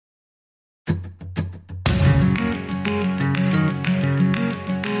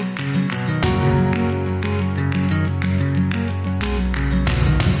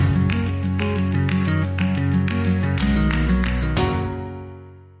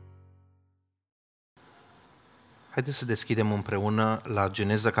Haideți să deschidem împreună la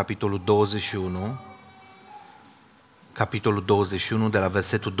Geneza, capitolul 21, de la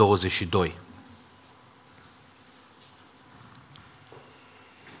versetul 22.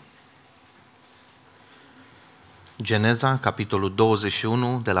 Geneza, capitolul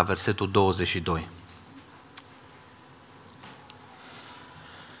 21, de la versetul 22.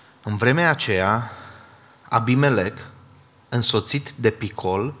 În vremea aceea, Abimelec, însoțit de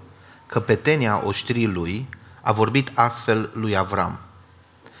Picol, căpetenia oștirii lui, a vorbit astfel lui Avram: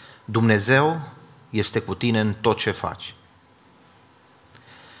 Dumnezeu este cu tine în tot ce faci.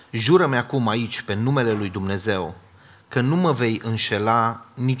 Jură-mi acum aici, pe numele lui Dumnezeu, că nu mă vei înșela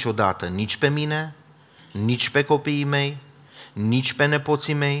niciodată, nici pe mine, nici pe copiii mei, nici pe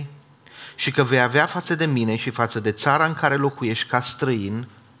nepoții mei, și că vei avea față de mine și față de țara în care locuiești ca străin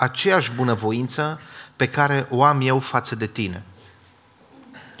aceeași bunăvoință pe care o am eu față de tine.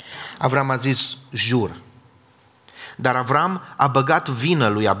 Avram a zis: jur. Dar Avram a băgat vină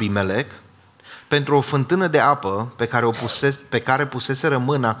lui Abimelec pentru o fântână de apă pe care puseseră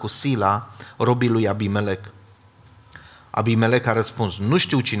mâna cu Sila, robii lui Abimelec. Abimelec a răspuns: nu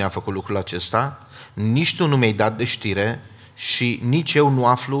știu cine a făcut lucrul acesta, nici tu nu mi-ai dat de știre și nici eu nu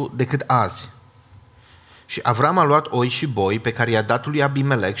aflu decât azi. Și Avram a luat oi și boi pe care i-a dat lui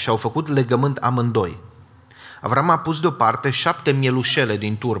Abimelec și au făcut legământ amândoi. Avram a pus deoparte 7 mielușele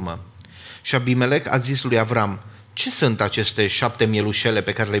din turmă. Și Abimelec a zis lui Avram: ce sunt aceste 7 mielușele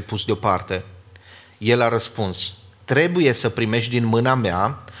pe care le-ai pus deoparte? El a răspuns: trebuie să primești din mâna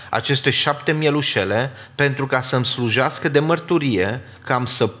mea aceste 7 mielușele pentru ca să-mi slujească de mărturie că am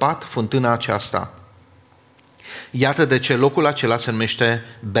săpat fântâna aceasta. Iată de ce locul acela se numește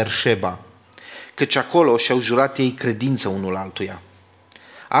Berșeba, căci acolo și-au jurat ei credință unul altuia.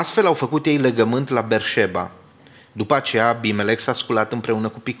 Astfel au făcut ei legământ la Berșeba. După aceea Abimelec s-a sculat împreună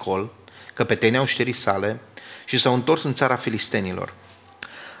cu Picol, căpetenia oștirii sale, și s-au întors în țara filistenilor.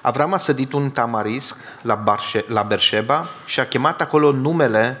 Avram a sădit un tamarisc la Berșeba și a chemat acolo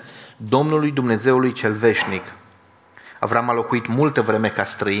numele Domnului Dumnezeului cel veșnic. Avram a locuit multă vreme ca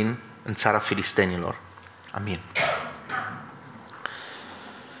străin în țara filistenilor. Amin.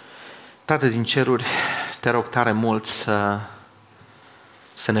 Tată din ceruri, te rog tare mult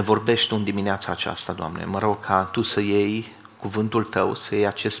să ne vorbești Tu în dimineața aceasta, Doamne. Mă rog ca Tu să iei cuvântul Tău, să iei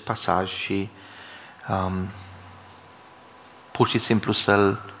acest pasaj și pur și simplu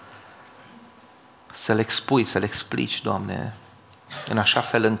să-l expui, să-l explici, Doamne, în așa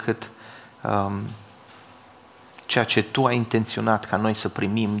fel încât ceea ce Tu ai intenționat ca noi să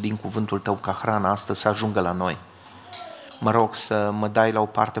primim din cuvântul Tău ca hrană astăzi să ajungă la noi. Mă rog să mă dai la o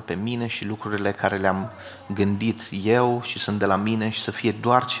parte pe mine și lucrurile care le-am gândit eu și sunt de la mine și să fie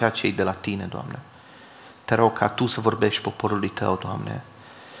doar ceea ce e de la Tine, Doamne. Te rog ca Tu să vorbești poporului Tău, Doamne,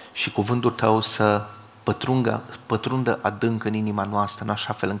 și cuvântul Tău să pătrundă adânc în inima noastră, în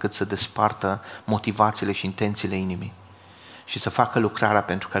așa fel încât să despartă motivațiile și intențiile inimii și să facă lucrarea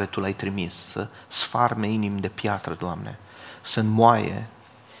pentru care Tu l-ai trimis, să sfarme inimi de piatră, Doamne, să înmoaie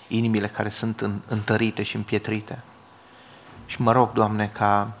inimile care sunt întărite și împietrite. Și mă rog, Doamne,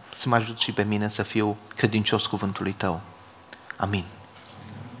 ca să mă ajut și pe mine să fiu credincios cuvântului Tău. Amin.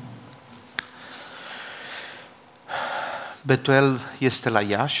 Betuel este la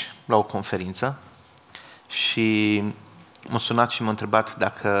Iași, la o conferință, și m-a sunat și m-a întrebat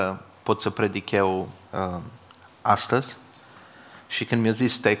dacă pot să predic eu astăzi. Și când mi-a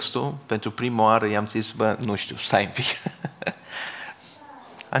zis textul, pentru prima oară i-am zis: nu știu, stai un pic.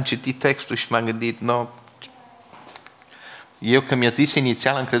 Am citit textul și m-am gândit, eu când mi-a zis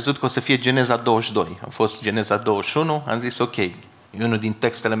inițial am crezut că o să fie Geneza 22. A fost Geneza 21, am zis ok, e unul din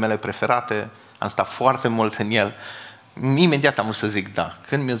textele mele preferate, am stat foarte mult în el. Imediat am vrut să zic da.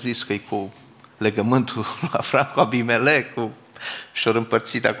 Când mi-a zis că e cu legământul la Avram cu Abimelec, și-au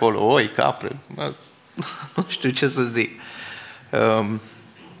împărțit acolo oi, capre, nu știu ce să zic.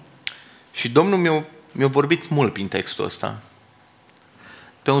 Și Domnul mi-a vorbit mult prin textul ăsta,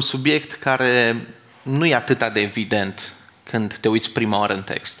 pe un subiect care nu e atât de evident când te uiți prima oară în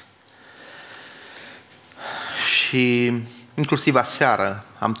text. Și inclusiv aseară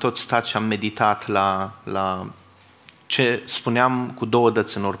am tot stat și am meditat la ce spuneam cu 2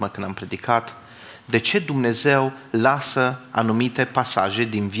 dăți în urmă când am predicat, de ce Dumnezeu lasă anumite pasaje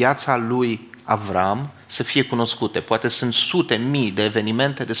din viața lui Avram să fie cunoscute. Poate sunt sute mii de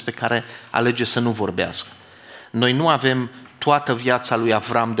evenimente despre care alege să nu vorbească. Noi nu avem toată viața lui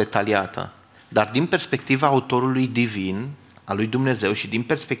Avram detaliată, Dar din perspectiva autorului divin, a lui Dumnezeu și din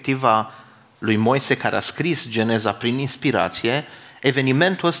perspectiva lui Moise care a scris Geneza prin inspirație,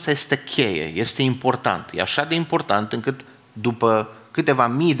 evenimentul ăsta este cheie, este important. E așa de important încât după câteva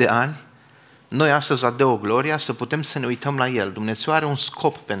mii de ani, noi astăzi, adeo gloria, să putem să ne uităm la el. Dumnezeu are un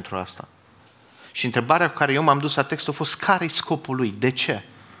scop pentru asta. Și întrebarea cu care eu m-am dus la text a fost: care-i scopul lui? De ce?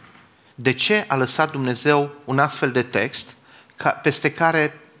 De ce a lăsat Dumnezeu un astfel de text peste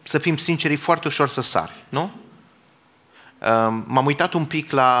care, să fim sinceri, e foarte ușor să sari, nu? M-am uitat un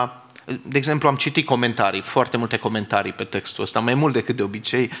pic la, de exemplu, am citit comentarii, foarte multe comentarii pe textul ăsta, mai mult decât de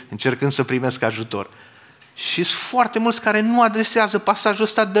obicei, încercând să primesc ajutor. Și sunt foarte mulți care nu adresează pasajul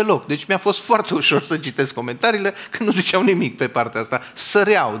ăsta deloc. Deci mi-a fost foarte ușor să citesc comentariile, că nu ziceau nimic pe partea asta.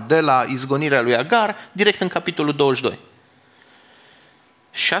 Săreau de la izgonirea lui Agar direct în capitolul 22.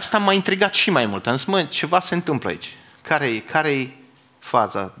 Și asta m-a intrigat și mai mult. Am zis, mă, ceva se întâmplă aici. Care-i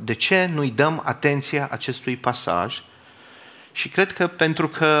faza? De ce nu-i dăm atenția acestui pasaj? Și cred că pentru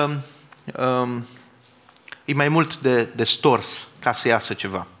că e mai mult de stors ca să iasă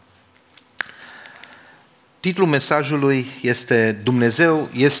ceva. Titlul mesajului este: Dumnezeu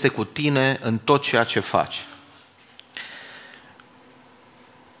este cu tine în tot ceea ce faci.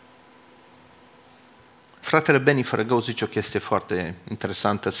 Fratele Beni Fărăgău zice o chestie foarte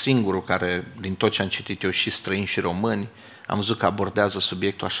interesantă, singurul care, din tot ce am citit eu, și străini și români, am văzut că abordează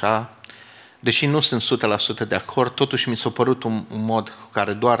subiectul așa. Deși nu sunt 100% de acord, totuși mi s-a părut un mod cu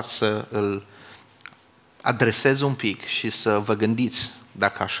care doar să îl adresez un pic și să vă gândiți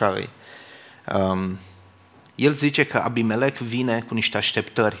dacă așa e. El zice că Abimelec vine cu niște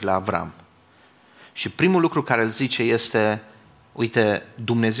așteptări la Avram. Și primul lucru care îl zice este: uite,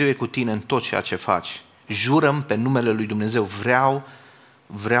 Dumnezeu e cu tine în tot ceea ce faci. Jurăm pe numele lui Dumnezeu.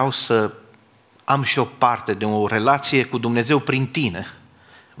 Vreau să am și o parte de o relație cu Dumnezeu prin tine.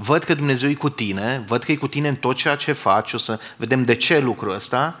 Văd că Dumnezeu e cu tine, văd că e cu tine în tot ceea ce faci, o să vedem de ce lucrul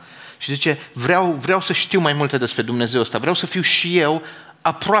ăsta. Și zice, vreau să știu mai multe despre Dumnezeu ăsta, vreau să fiu și eu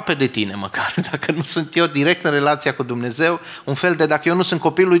aproape de tine măcar, dacă nu sunt eu direct în relația cu Dumnezeu, un fel de, dacă eu nu sunt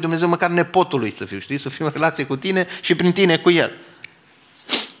copilul lui Dumnezeu, măcar nepotul lui să fiu, știi? Să fiu în relație cu tine și prin tine cu el.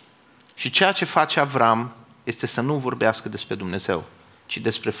 Și ceea ce face Avram este să nu vorbească despre Dumnezeu, ci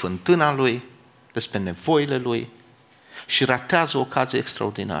despre fântâna lui, despre nevoile lui, și ratează o ocazie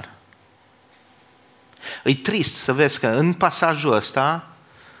extraordinară. E trist să vezi că în pasajul ăsta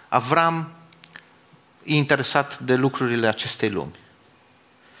Avram e interesat de lucrurile acestei lumi.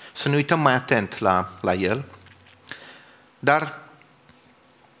 Să ne uităm mai atent la el, dar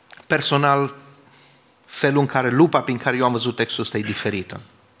personal felul în care, lupa prin care eu am văzut textul ăsta e diferită.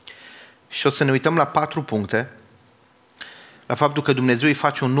 Și o să ne uităm la 4 puncte, la faptul că Dumnezeu îi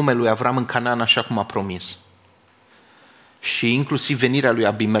face un nume lui Avram în Canaan așa cum a promis. Și inclusiv venirea lui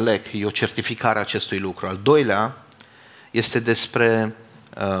Abimelec e o certificare a acestui lucru. Al doilea este despre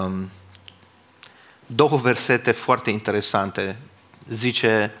 2 versete foarte interesante.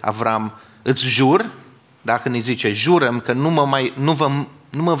 Zice Avram, îți jur, dacă ne zice, jurăm că nu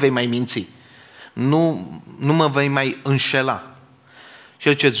mă vei mai minți, nu mă vei mai înșela. Și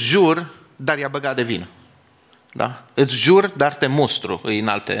el zice, îți jur, dar i-a băgat de vină. Da? Îți jur, dar te mustru, în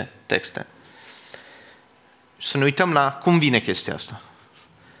alte texte. Și să ne uităm la cum vine chestia asta.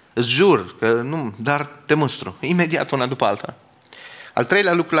 Îți jur că nu, dar te mustru. Imediat una după alta. Al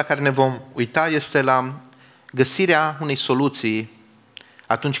treilea lucru la care ne vom uita este la găsirea unei soluții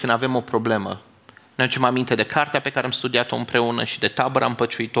atunci când avem o problemă. Ne aducem aminte de cartea pe care am studiat-o împreună și de tabăra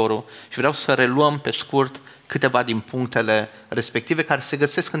Împăciuitorul și vreau să reluăm pe scurt câteva din punctele respective care se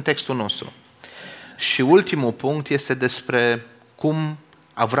găsesc în textul nostru. Și ultimul punct este despre cum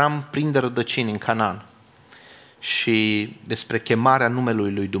Avram prinde rădăcini în Canaan și despre chemarea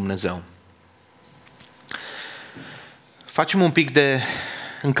numelui lui Dumnezeu. Facem un pic de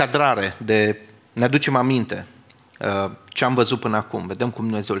încadrare, ne aducem aminte ce am văzut până acum. Vedem cum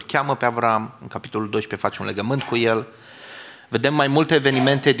Dumnezeu îl cheamă pe Avram, în capitolul 12 face un legământ cu el. Vedem mai multe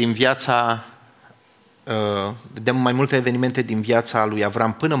evenimente din viața lui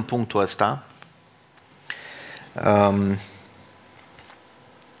Avram până în punctul ăsta.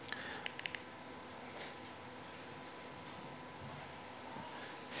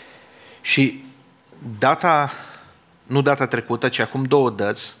 Și nu data trecută, ci acum 2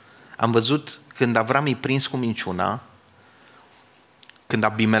 dăți, am văzut când Avram e prins cu minciuna, când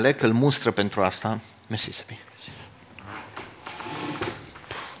Abimelec îl mustră pentru asta. Mersi, Sebi.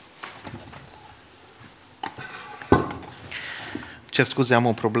 Cer scuze, am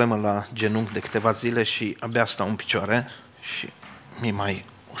o problemă la genunchi de câteva zile și abia stau în picioare și mi-e mai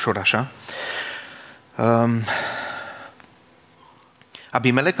ușor așa.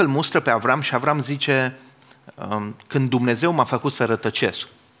 Abimelec îl mustră pe Avram și Avram zice, când Dumnezeu m-a făcut să rătăcesc.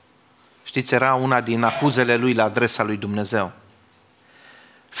 Știți, era una din acuzele lui la adresa lui Dumnezeu.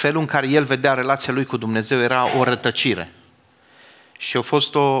 Felul în care el vedea relația lui cu Dumnezeu era o rătăcire. Și a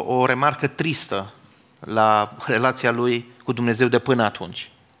fost o remarcă tristă la relația lui cu Dumnezeu de până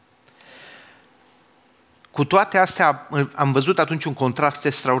atunci. Cu toate astea am văzut atunci un contrast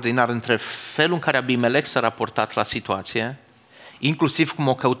extraordinar între felul în care Abimelec s-a raportat la situație, inclusiv cum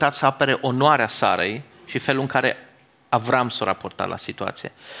a căutat să apere onoarea Sarei, și felul în care Avram s-a raportat la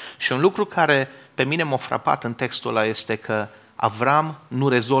situație. Și un lucru care pe mine m-a frapat în textul ăla este că Avram nu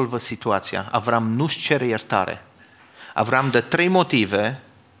rezolvă situația, Avram nu-și cere iertare. Avram dă 3 motive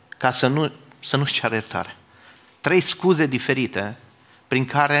ca să nu-și ceară iertare. 3 scuze diferite prin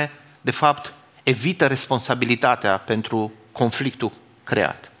care, de fapt, evită responsabilitatea pentru conflictul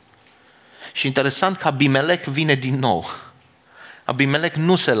creat. Și interesant că Abimelec vine din nou. Abimelec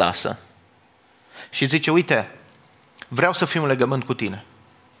nu se lasă și zice, uite, vreau să fiu în legământ cu tine.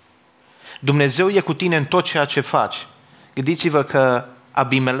 Dumnezeu e cu tine în tot ceea ce faci. Gândiți-vă că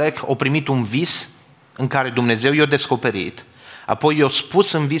Abimelec a primit un vis în care Dumnezeu i-a descoperit, apoi i-a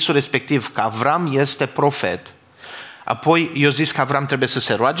spus în visul respectiv că Avram este profet, apoi i-a zis că Avram trebuie să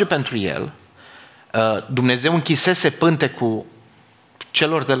se roage pentru el, Dumnezeu închisese pântecul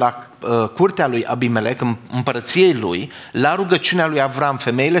celor de la curtea lui Abimelec, în împărăției lui, la rugăciunea lui Avram,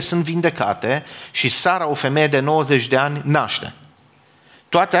 femeile sunt vindecate și Sara, o femeie de 90 de ani, naște.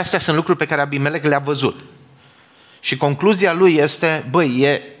 Toate astea sunt lucruri pe care Abimelec le-a văzut. Și concluzia lui este, băi,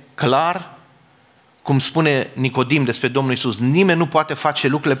 e clar, cum spune Nicodim despre Domnul Iisus, nimeni nu poate face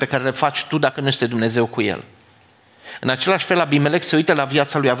lucrurile pe care le faci tu dacă nu este Dumnezeu cu el. În același fel, Abimelec se uită la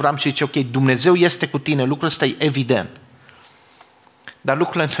viața lui Avram și zice, ok, Dumnezeu este cu tine, lucrul ăsta e evident. Dar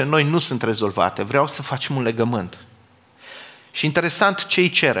lucrurile între noi nu sunt rezolvate. Vreau să facem un legământ. Și interesant ce îi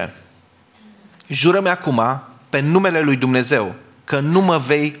cere. Jură-mi acum, pe numele lui Dumnezeu, că nu mă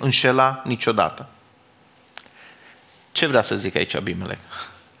vei înșela niciodată. Ce vrea să zic aici Abimelec?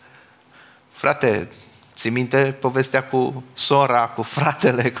 Frate, ții minte povestea cu sora, cu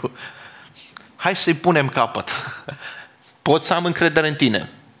fratele, cu... Hai să-i punem capăt. Pot să am încredere în tine.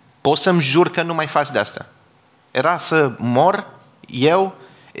 Pot să-mi jur că nu mai faci de asta. Era să mor, eu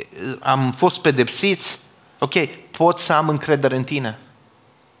am fost pedepsiți, ok, pot să am încredere în tine.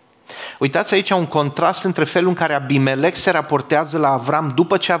 Uitați aici un contrast între felul în care Abimelec se raportează la Avram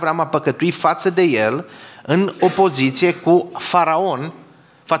după ce Avram a păcătuit față de el, în opoziție cu Faraon,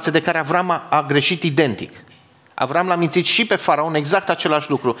 față de care Avram a greșit identic. Avram l-a mințit și pe Faraon exact același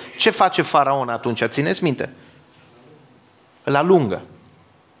lucru. Ce face Faraon atunci? Țineți minte? Îl alungă.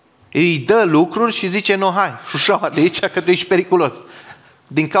 Îi dă lucruri și zice, nu, hai, șușaua de aici că tu ești periculos.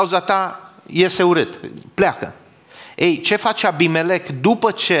 Din cauza ta iese urât. Pleacă. Ei, ce face Abimelec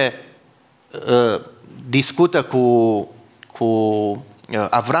după ce discută cu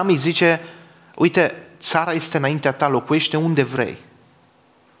Avram? Îi zice, uite, țara este înaintea ta, locuiește unde vrei.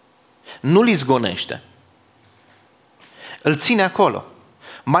 Nu-l izgonește. Îl ține acolo.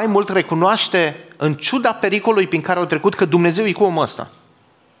 Mai mult recunoaște, în ciuda pericolului prin care au trecut, că Dumnezeu e cu omul ăsta.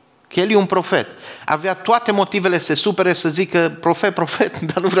 Că el e un profet. Avea toate motivele să se supere, să zică, profet,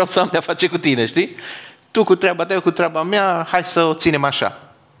 dar nu vreau să am de-a face cu tine, știi? Tu cu treaba ta, eu cu treaba mea, hai să o ținem așa.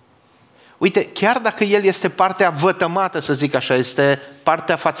 Uite, chiar dacă el este partea vătămată, să zic așa, este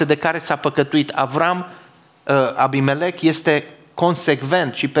partea față de care s-a păcătuit Abimelec, este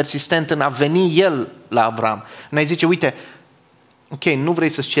consecvent și persistent în a veni el la Avram. N-ai zice, uite, ok, nu vrei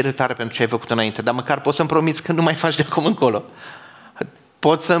să-ți ceri iertare pentru ce ai făcut înainte, dar măcar poți să-mi promiți că nu mai faci de acum încolo.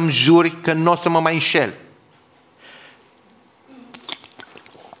 Poți să-mi juri că nu o să mă mai înșel.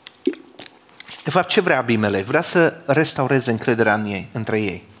 De fapt, ce vrea Abimelec? Vrea să restaureze încrederea între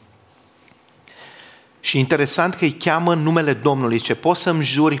ei. Și interesant că îi cheamă numele Domnului. Zice, poți să-mi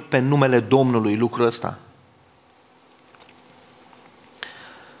juri pe numele Domnului lucrul ăsta?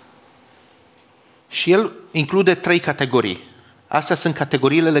 Și el include 3 categorii. Astea sunt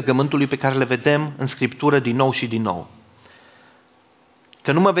categoriile legământului pe care le vedem în Scriptură din nou și din nou.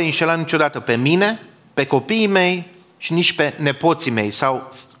 Că nu mă vei înșela niciodată pe mine, pe copiii mei și nici pe nepoții mei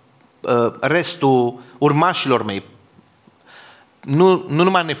sau restul urmașilor mei. Nu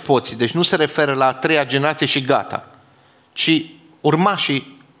numai nepoții, deci nu se referă la 3-a generație și gata, ci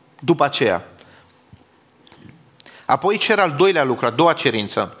urmașii după aceea. Apoi cer al doilea lucru, a doua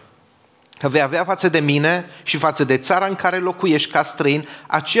cerință, că vei avea față de mine și față de țara în care locuiești ca străin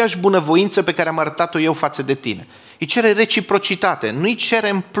aceeași bunăvoință pe care am arătat-o eu față de tine. Îi cere reciprocitate, nu îi cere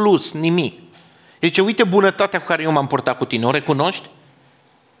în plus nimic. Îi zice, uite bunătatea cu care eu m-am purtat cu tine, o recunoști?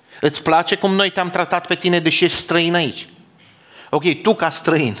 Îți place cum noi te-am tratat pe tine deși ești străin aici? Ok, tu ca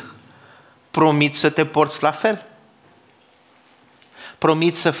străin, promiți să te porți la fel?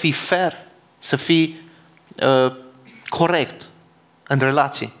 Promiți să fii fair, să fii corect în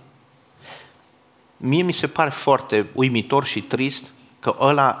relații? Mie mi se pare foarte uimitor și trist că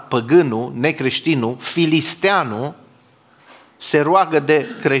ăla, păgânul, necreștinul, filisteanul, se roagă de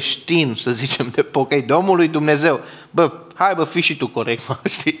creștin, să zicem, de pocăi, de omul lui Dumnezeu. Bă, hai bă, fii și tu corect, mă,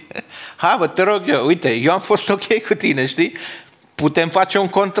 știi? Hai bă, te rog eu, uite, eu am fost ok cu tine, știi? Putem face un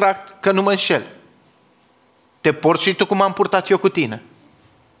contract că nu mă înșel. Te porți și tu cum am purtat eu cu tine.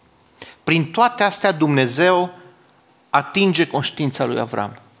 Prin toate astea Dumnezeu atinge conștiința lui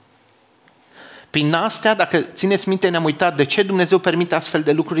Avram. Prin astea, dacă țineți minte, ne-am uitat de ce Dumnezeu permite astfel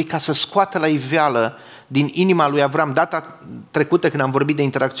de lucruri, ca să scoată la iveală din inima lui Avram. Data trecută, când am vorbit de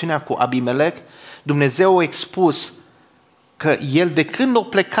interacțiunea cu Abimelec, Dumnezeu a expus că el, de când a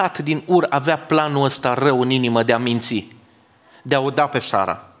plecat din Ur, avea planul ăsta rău în inimă de a minți, de a o da pe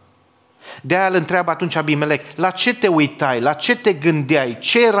Sara. De-aia îl întreabă atunci Abimelec: la ce te uitai, la ce te gândeai,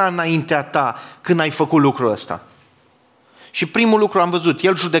 ce era înaintea ta când ai făcut lucrul ăsta? Și primul lucru am văzut,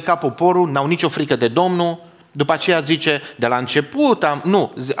 el judeca poporul, n-au nicio frică de Domnul, după aceea zice, de la început,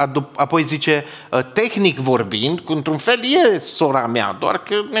 apoi zice, tehnic vorbind, într-un fel e sora mea, doar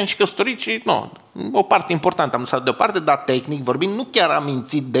că ne-am și căsătorit și, nu, o parte importantă am lăsat deoparte, dar tehnic vorbind nu chiar am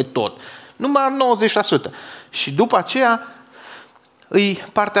mințit de tot, numai 90%. Și după aceea îi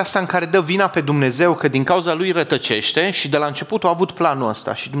partea asta în care dă vina pe Dumnezeu, că din cauza lui rătăcește, și de la început a avut planul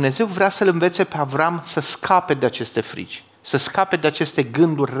ăsta. Și Dumnezeu vrea să-l învețe pe Avram să scape de aceste frici, să scape de aceste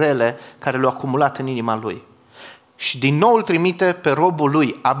gânduri rele care le-au acumulat în inima lui. Și din nou îl trimite pe robul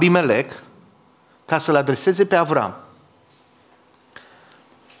lui Abimelec ca să-l adreseze pe Avram.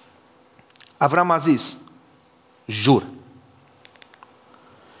 Avram a zis: jur.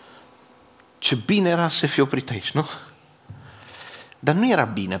 Ce bine era să fie oprit aici, nu? Dar nu era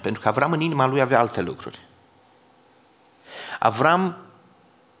bine, pentru că Avram în inima lui avea alte lucruri. Avram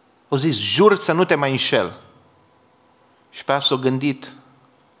a zis: jur să nu te mai înșel. Și pe asta s-a gândit: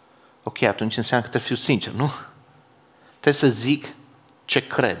 ok, atunci înseamnă că trebuie să fiu sincer, nu? Trebuie să zic ce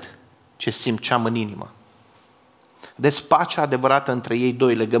cred, ce simt, ce am în inimă. Deci pacea adevărată între ei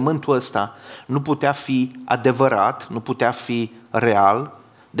doi, legământul ăsta, nu putea fi adevărat, nu putea fi real,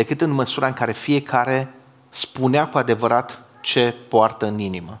 decât în măsura în care fiecare spunea cu adevărat ce poartă în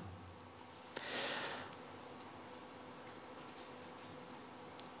inimă.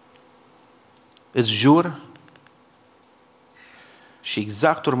 Îți jur, și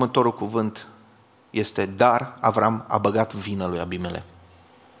exact următorul cuvânt este: dar Avram a băgat vină lui Abimelec.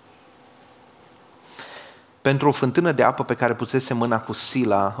 Pentru o fântână de apă pe care pusese mâna cu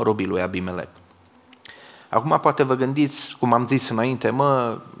Sila, robii lui Abimelec. Acum poate vă gândiți, cum am zis înainte,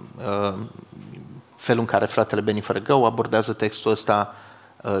 felul în care fratele Beni Fărăgău abordează textul ăsta,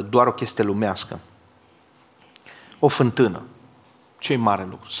 doar o chestie lumească. O fântână. Ce-i mare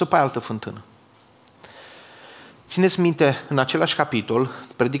lucru? Să pai altă fântână. Țineți minte, în același capitol,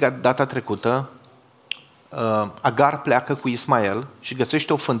 predica data trecută, Agar pleacă cu Ismael și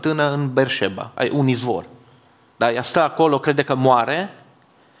găsește o fântână în Berșeba, un izvor. Dar ea stă acolo, crede că moare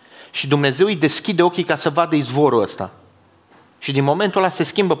și Dumnezeu îi deschide ochii ca să vadă izvorul ăsta. Și din momentul ăla se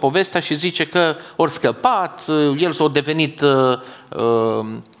schimbă povestea și zice că ori scăpat, el s-a devenit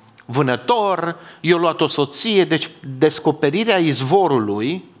vânător, i-a luat o soție, deci descoperirea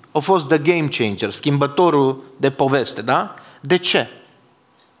izvorului a fost the game changer, schimbătorul de poveste, da? De ce?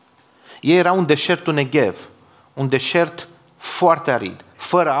 Ei era un deșertul Negev, un deșert foarte arid,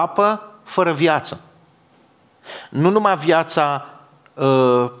 fără apă, fără viață. Nu numai viața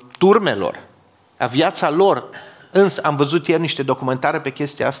turmelor, a viața lor. Însă am văzut ieri niște documentare pe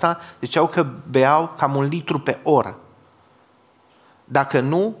chestia asta, ziceau că beau cam 1 litru pe oră. Dacă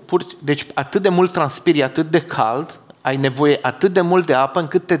nu, deci atât de mult transpiri, atât de cald, ai nevoie atât de mult de apă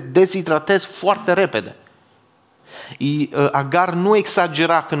încât te dezhidratezi foarte repede. Agar nu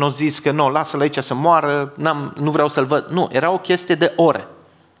exagera când a zis că nu, lasă-l aici să moară, nu vreau să-l văd. Nu, era o chestie de ore.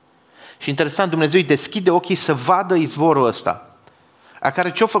 Și interesant, Dumnezeu îi deschide ochii să vadă izvorul ăsta. A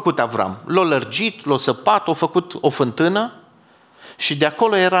care ce-a făcut Avram? L-a lărgit, l-a săpat, a făcut o fântână și de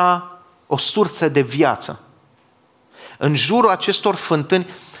acolo era o sursă de viață. În jurul acestor fântâni,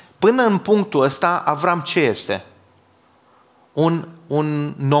 până în punctul ăsta, Avram ce este?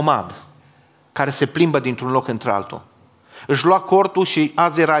 Un nomad care se plimbă dintr-un loc într-altul. Își lua cortul și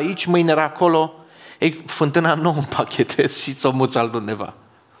azi era aici, mâine era acolo. Ei, fântâna nu o împachetezi și ți-o muți altundeva.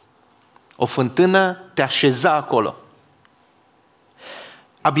 O fântână te așeza acolo.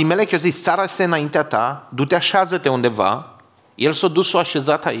 Abimelec i-a zis: țara este înaintea ta, du-te, așează-te undeva. El s-a dus, s-a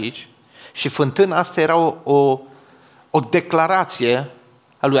așezat aici și fântâna asta era o declarație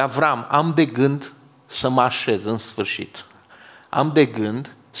a lui Avram: am de gând să mă așez în sfârșit. Am de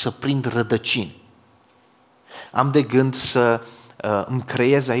gând să prind rădăcini. Am de gând să îmi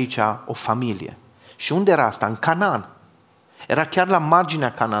creez aici o familie. Și unde era asta? În Canaan. Era chiar la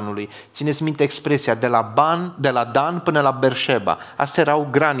marginea Canaanului. Țineți minte expresia, de la Dan până la Berșeba. Astea erau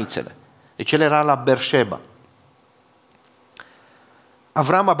granițele. Deci el era la Berșeba.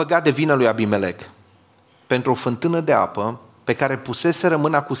 Avram a băgat de vină lui Abimelec pentru o fântână de apă pe care pusese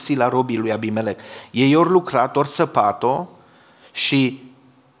mâna cu sila robii lui Abimelec. Ei ori lucrat, ori săpat-o și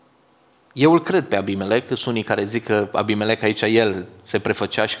eu îl cred pe Abimelec, sunt unii care zic că Abimelec aici el se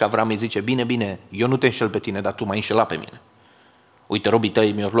prefăcea și că Avram îi zice: bine, eu nu te înșel pe tine, dar tu m-ai înșelat pe mine. Uite, robii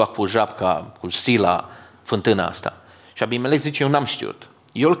tăi mi-au luat cu japca, cu sila fântâna asta. Și Abimelec zice: eu n-am știut.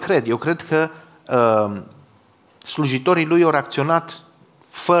 Eu cred că slujitorii lui au acționat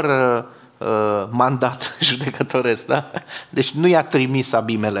fără mandat judecătoresc, da? Deci nu i-a trimis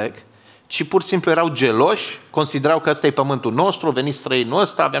Abimelec, ci pur și simplu erau geloși, considerau că ăsta e pământul nostru, a venit străinul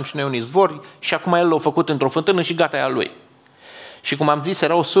ăsta, aveam și noi un izvor și acum el l-a făcut într-o fântână și gata, e a lui. Și cum am zis,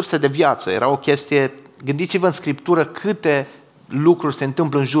 era o sursă de viață, era o chestie, gândiți-vă în Scriptură câte lucruri se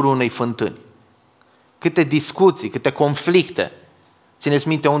întâmplă în jurul unei fântâni, câte discuții, câte conflicte. Țineți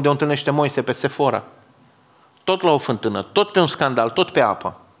minte unde o întâlnește Moise pe Sefora? Tot la o fântână, tot pe un scandal, tot pe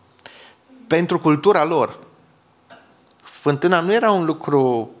apă. Pentru cultura lor, fântâna nu era un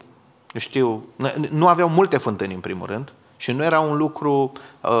lucru, nu aveau multe fântâni în primul rând și nu era un lucru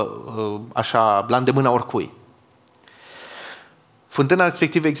așa la îndemâna oricui. Fântâna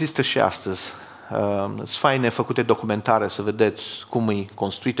respectivă există și astăzi. Sunt faine făcute documentare să vedeți cum e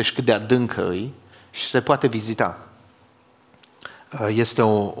construită și cât de adâncă e și se poate vizita. Este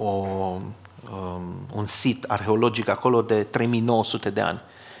un sit arheologic acolo de 3900 de ani.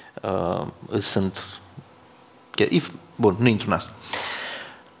 Bun, nu intru în asta.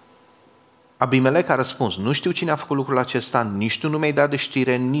 Abimelec a răspuns: nu știu cine a făcut lucrul acesta, nici tu nu mi-ai dat de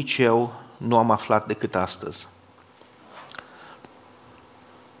știre, nici eu nu am aflat decât astăzi.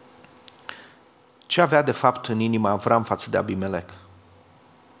 Ce avea de fapt în inima Avram față de Abimelec?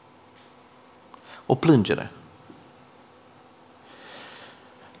 O plângere.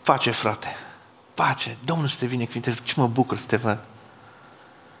 Pace, frate, pace, Domnul să te binecuvinteze, ce mă bucur să te văd.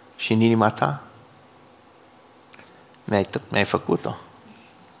 Și în inima ta? Mi-ai făcut-o.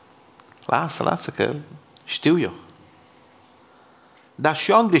 Lasă că știu eu. Dar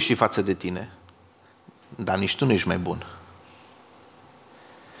și eu am greșit față de tine. Dar nici tu nu ești mai bun.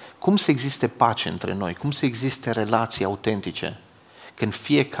 Cum să existe pace între noi? Cum să existe relații autentice? Când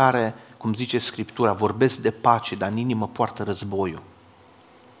fiecare, cum zice Scriptura, vorbesc de pace, dar în inimă poartă războiul.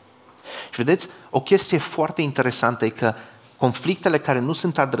 Și vedeți, o chestie foarte interesantă e că conflictele care nu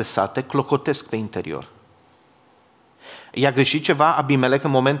sunt adresate clocotesc pe interior. I-a greșit ceva Abimelec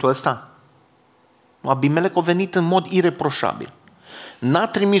în momentul ăsta? Abimelec a venit în mod ireproșabil. N-a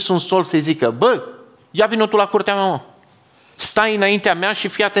trimis un sol să-i zică: bă, ia vină tu la curtea mea, mă. Stai înaintea mea și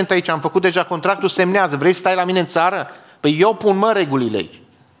fii atent aici, am făcut deja contractul, semnează, vrei să stai la mine în țară? Păi eu pun, regulile aici.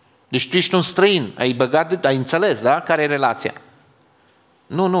 Deci tu ești un străin, ai înțeles, da? Care e relația?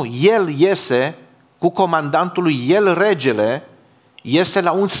 Nu, el iese cu comandantul lui, el regele, iese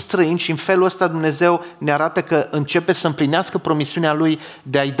la un străin și în felul ăsta Dumnezeu ne arată că începe să împlinească promisiunea lui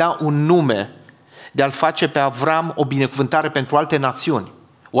de a-i da un nume, de a-l face pe Avram o binecuvântare pentru alte națiuni.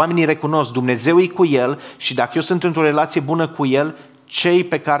 Oamenii recunosc, Dumnezeu e cu el și dacă eu sunt într-o relație bună cu el,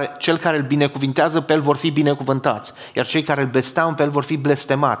 cel care îl binecuvintează pe el vor fi binecuvântați, iar cei care îl blesteamă pe el vor fi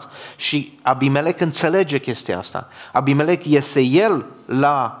blestemați. Și Abimelec înțelege chestia asta. Abimelec iese el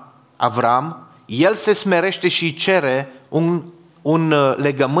la Avram, el se smerește și îi cere un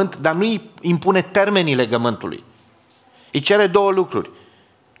legământ, dar nu îi impune termenii legământului. Îi cere două lucruri: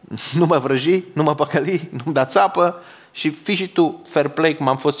 nu mă vrăji, nu mă păcăli, nu-mi dați apă și fii și tu fair play, cum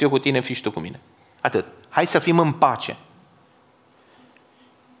am fost eu cu tine, fii și tu cu mine. Atât. Hai să fim în pace.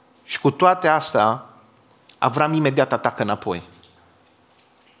 Și cu toate astea, Avram imediat atacă înapoi.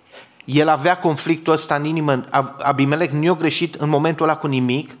 El avea conflictul ăsta în inimă. Abimelec nu i-a greșit în momentul ăla cu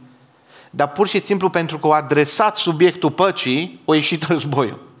nimic, dar pur și simplu pentru că a adresat subiectul păcii, a ieșit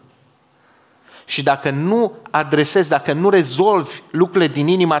războiul. Și dacă nu adresezi, dacă nu rezolvi lucrurile din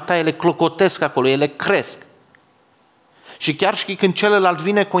inima ta, ele clocotesc acolo, ele cresc. Și chiar și când celălalt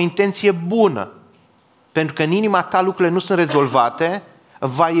vine cu o intenție bună, pentru că în inima ta lucrurile nu sunt rezolvate,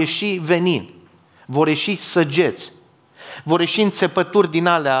 va ieși venin, vor ieși săgeți, vor ieși înțepături din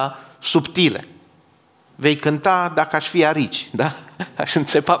alea subtile. Vei cânta dacă aș fi arici, da? Aș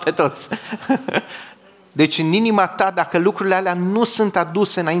înțepa pe toți. Deci în inima ta, dacă lucrurile alea nu sunt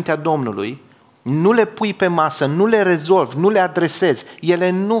aduse înaintea Domnului, nu le pui pe masă, nu le rezolvi, nu le adresezi,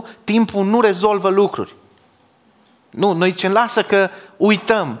 timpul nu rezolvă lucruri. Nu, noi zicem, lasă că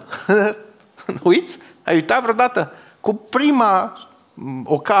uităm. Uiți? Ai uitat vreodată? Cu prima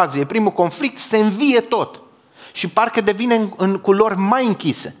ocazie, primul conflict, se învie tot. Și parcă devine în culori mai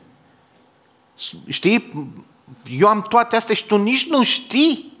închise. Știi? Eu am toate astea și tu nici nu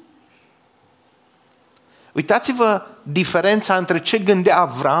știi. Uitați-vă diferența între ce gândea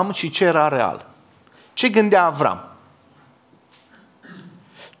Avram și ce era real. Ce gândea Avram?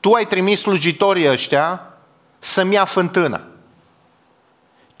 Tu ai trimis slujitorii ăștia să-mi ia fântâna.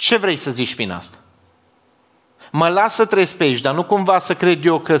 Ce vrei să zici prin asta? Mă las să trăiesc pe aici, dar nu cumva să cred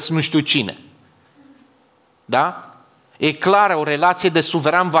eu că nu știu cine. Da? E clară o relație de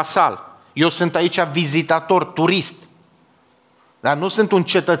suveran vasal. Eu sunt aici vizitator, turist. Dar nu sunt un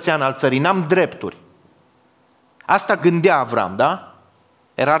cetățean al țării, n-am drepturi. Asta gândea Avram, da?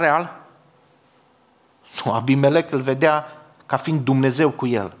 Era real? Nu, Abimelec îl vedea ca fiind Dumnezeu cu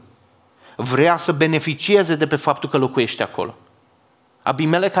el. Vrea să beneficieze de pe faptul că locuiește acolo.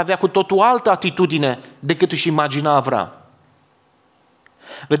 Abimelec avea cu totul altă atitudine decât își imagina Avram.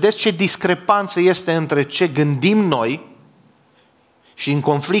 Vedeți ce discrepanță este între ce gândim noi și în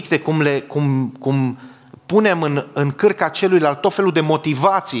conflicte cum punem în cârca celuilalt tot felul de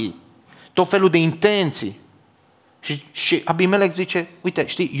motivații, tot felul de intenții. Și Abimelec zice, uite,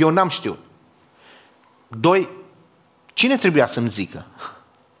 știi, eu n-am știut. 2, cine trebuia să-mi zică?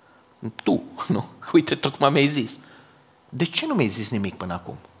 Tu, nu, uite, tocmai mi-ai zis. De ce nu mi-ai zis nimic până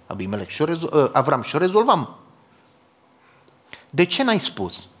acum, Abimelec? Avram, și-o rezolvam. De ce n-ai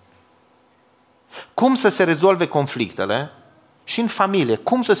spus? Cum să se rezolve conflictele și în familie?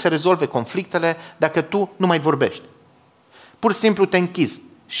 Cum să se rezolve conflictele dacă tu nu mai vorbești? Pur și simplu te închizi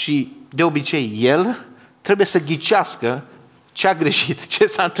și de obicei el trebuie să ghicească ce a greșit, ce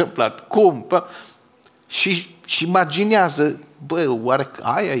s-a întâmplat, cum, și imaginează, oare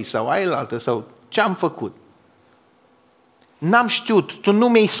aia sau aia altă sau ce am făcut? N-am știut, tu nu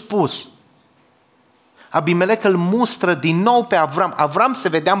mi-ai spus. Abimelec îl mustră din nou pe Avram. Avram se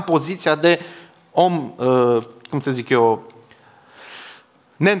vedea în poziția de om, cum să zic eu,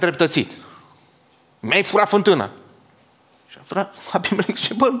 neîndreptățit. Mi-ai furat fântâna. Și Abimelec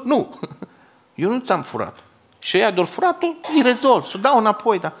zice, nu, eu nu ți-am furat. Și ea de-o furat-o, îi rezolv, să o dau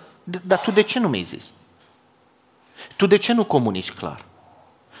înapoi. Dar tu de ce nu mi-ai zis? Tu de ce nu comunici clar?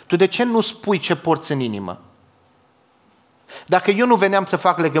 Tu de ce nu spui ce porți în inimă? Dacă eu nu veneam să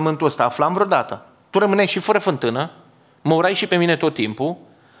fac legământul ăsta, aflam vreodată. Tu rămâneai și fără fântână, mă urai și pe mine tot timpul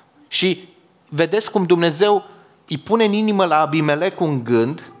și vedeți cum Dumnezeu îi pune în inimă la Abimelec un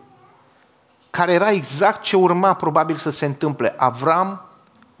gând care era exact ce urma probabil să se întâmple. Avram,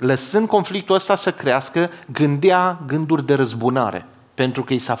 lăsând conflictul ăsta să crească, gândea gânduri de răzbunare, pentru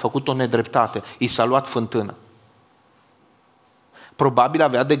că i s-a făcut o nedreptate, i s-a luat fântână. Probabil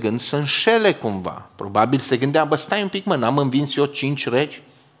avea de gând să înșele cumva. Probabil se gândea, stai un pic, n-am învins eu 5 regi?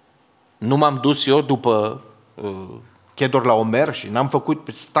 Nu m-am dus eu după Chedor la Omer și n-am făcut,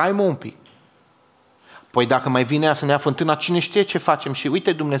 stai un pic. Păi dacă mai vine ea să-mi ia fântâna, cine știe ce facem? Și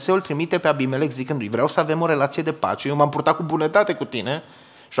uite, Dumnezeu îl trimite pe Abimelec zicându-i, vreau să avem o relație de pace, eu m-am purtat cu bunătate cu tine.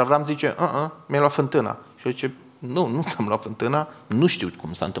 Și Avram zice, mi-ai luat fântâna. Și eu zice, nu ți-am luat fântâna, nu știu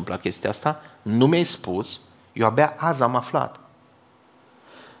cum s-a întâmplat chestia asta, nu mi-ai spus, eu abia azi am aflat.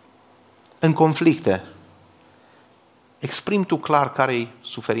 În conflicte, exprimi tu clar care-i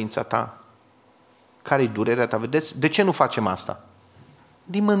suferința ta, care-i durerea ta. Vedeți? De ce nu facem asta?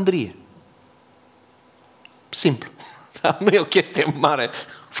 Din mândrie. Simplu. Dar nu e o chestie mare,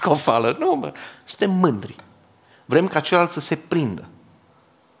 scofală. Nu, suntem mândri. Vrem ca celălalt să se prindă.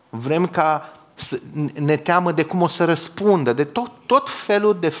 Vrem ca ne teamă de cum o să răspundă, de tot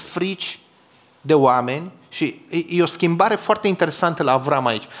felul de frici de oameni. Și e o schimbare foarte interesantă la Avram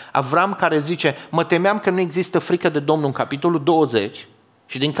aici. Avram care zice, mă temeam că nu există frică de Domnul în capitolul 20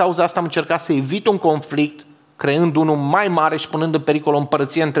 și din cauza asta am încercat să evit un conflict, creând unul mai mare și punând în pericol o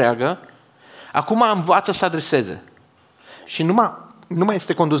împărăție întreagă. Acum învață să adreseze. Și nu mai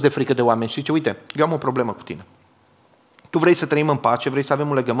este condus de frică de oameni și zice, uite, eu am o problemă cu tine. Tu vrei să trăim în pace, vrei să avem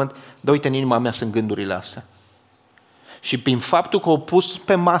un legământ, dar uite, în inima mea sunt gândurile astea. Și prin faptul că au pus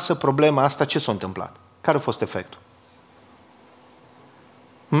pe masă problema asta, ce s-a întâmplat? Care a fost efectul?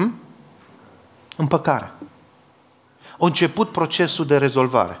 Împăcare. A început procesul de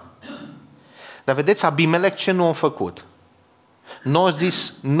rezolvare. Dar vedeți, Abimelec ce nu a făcut? Nu a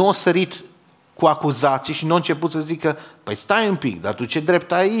zis, nu a sărit cu acuzații și nu a început să zică, păi stai un pic, dar tu ce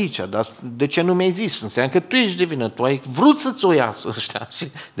drept ai aici? Dar de ce nu mi-ai zis? Înseamnă că tu ești de vină, tu ai vrut să-ți o iasă ăștia.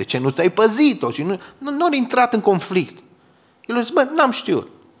 De ce nu ți-ai păzit-o? Și nu a intrat în conflict. El a zis, n-am știut.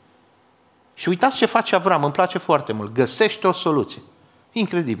 Și uitați ce face Avram, îmi place foarte mult. Găsește o soluție.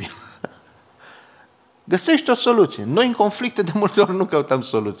 Incredibil. Găsește o soluție. Noi în conflicte de multe ori nu căutăm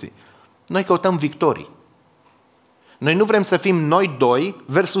soluții. Noi căutăm victorii. Noi nu vrem să fim noi doi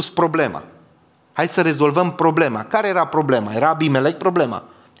versus problema. Hai să rezolvăm problema. Care era problema? Era Abimelec problema?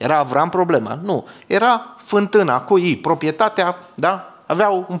 Era Avram problema? Nu. Era fântâna cu ei, proprietatea, da?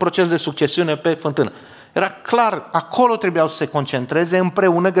 Aveau un proces de succesiune pe fântână. Era clar, acolo trebuiau să se concentreze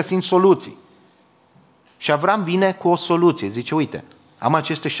împreună găsind soluții. Și Avram vine cu o soluție. Zice, uite, am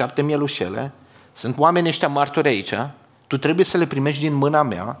aceste 7 mielușele, sunt oameni ăștia martori aici, tu trebuie să le primești din mâna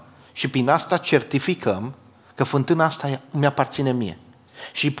mea și prin asta certificăm că fântâna asta mi-aparține mie.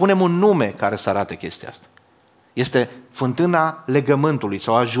 Și îi punem un nume care să arate chestia asta. Este fântâna legământului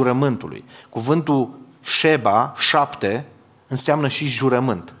sau a jurământului. Cuvântul Sheba, 7, înseamnă și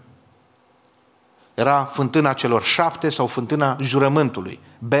jurământ. Era fântâna celor 7 sau fântâna jurământului.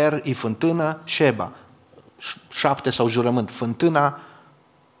 Ber e fântână, Sheba, 7 sau jurământ. Fântâna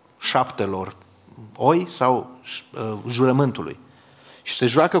 7 oi sau jurământului. Și se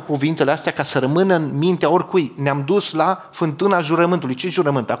joacă cuvintele astea ca să rămână în mintea oricui. Ne-am dus la fântâna jurământului. Ce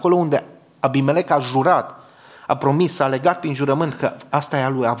jurământ? Acolo unde Abimelec a jurat, a promis, a legat prin jurământ că asta e a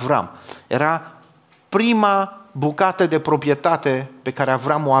lui Avram. Era prima bucată de proprietate pe care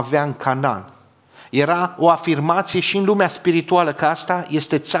Avram o avea în Canaan. Era o afirmație și în lumea spirituală că asta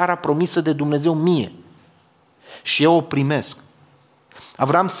este țara promisă de Dumnezeu mie. Și eu o primesc.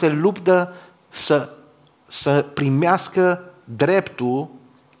 Avram se luptă să primească dreptul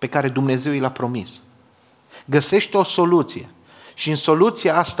pe care Dumnezeu i l-a promis. Găsește o soluție. Și în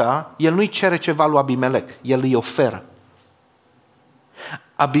soluția asta, el nu-i cere ceva lui Abimelec, el îi oferă.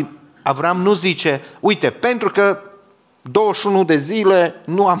 Avram nu zice, uite, pentru că 21 de zile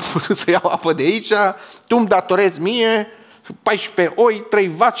nu am putut să iau apă de aici, tu îmi datorezi mie 14 oi, 3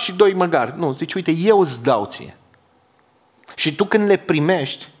 vaci și 2 măgari. Nu, zice, uite, eu îți dau ție. Și tu când le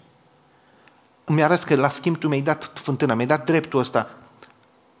primești, îmi arăți că la schimb tu mi-ai dat fântâna, mi-ai dat dreptul ăsta.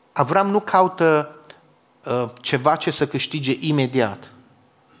 Avram nu caută ceva ce să câștige imediat,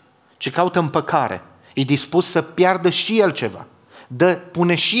 ci caută împăcare. E dispus să piardă și el ceva.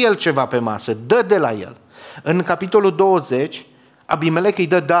 Pune și el ceva pe masă, dă de la el. În capitolul 20, Abimelec îi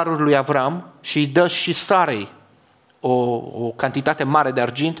dă darul lui Avram și îi dă și Sarei o cantitate mare de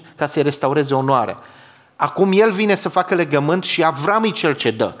argint ca să-i restaureze onoarea. Acum el vine să facă legământ și Avram e cel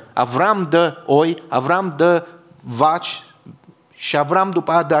ce dă. Avram dă oi, Avram dă vaci și Avram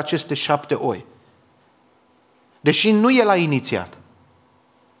după aia dă aceste 7 oi. Deși nu el a inițiat.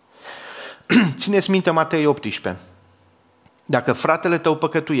 Țineți minte Matei 18. Dacă fratele tău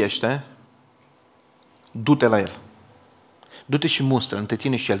păcătuiește, du-te la el. Du-te și mustră între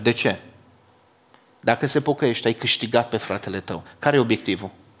tine și el. De ce? Dacă se pocăiește, ai câștigat pe fratele tău. Care e obiectivul?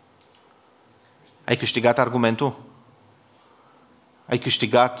 Ai câștigat argumentul? Ai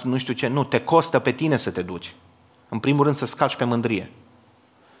câștigat nu știu ce? Nu, te costă pe tine să te duci. În primul rând să scalci pe mândrie.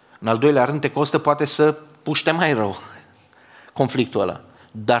 În al doilea rând te costă poate să puște mai rău conflictul ăla.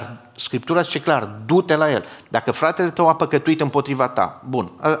 Dar Scriptura zice clar, du-te la el. Dacă fratele tău a păcătuit împotriva ta,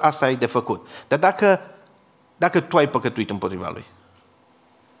 bun, asta ai de făcut. Dar dacă tu ai păcătuit împotriva lui,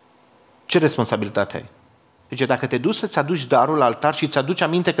 ce responsabilitate ai? Deci dacă te duci să-ți aduci darul la altar și îți aduci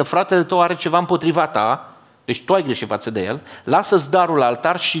aminte că fratele tău are ceva împotriva ta, deci tu ai greșit față de el, lasă-ți darul la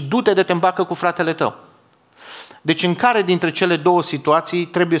altar și du-te de te îmbacă cu fratele tău. Deci în care dintre cele două situații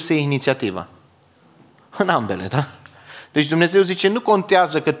trebuie să iei inițiativa? În ambele, da? Deci Dumnezeu zice, nu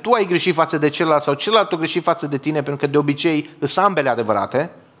contează că tu ai greșit față de celălalt sau celălalt a greșit față de tine, pentru că de obicei sunt ambele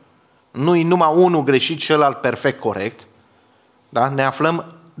adevărate, nu-i numai unul greșit, celălalt perfect corect, da? Ne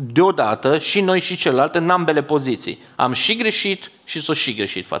aflăm deodată și noi și celălalt în ambele poziții. Am și greșit și s-o și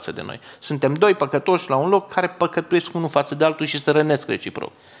greșit față de noi. Suntem doi păcătoși la un loc care păcătuiesc unul față de altul și se rănesc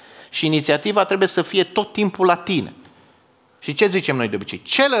reciproc. Și inițiativa trebuie să fie tot timpul la tine. Și ce zicem noi de obicei?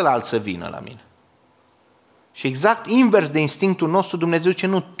 Celălalt să vină la mine. Și exact invers de instinctul nostru, Dumnezeu zice,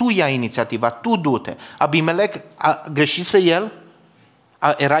 nu, tu ia inițiativa, tu du-te. Abimelec a greșit să el?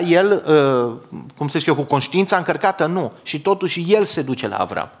 Era el, cum să zic eu, cu conștiința încărcată? Nu. Și totuși el se duce la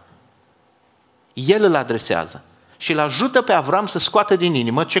Avram. El îl adresează. Și îl ajută pe Avram să scoată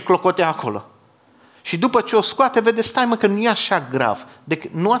din ce clocotea acolo. Și după ce o scoate, vede, stai mă, că nu e așa grav.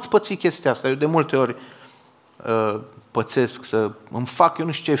 Nu ați pățit chestia asta. Eu de multe ori pățesc să îmi fac, eu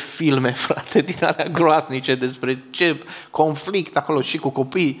nu știu ce filme, frate, din alea groaznice despre ce conflict acolo și cu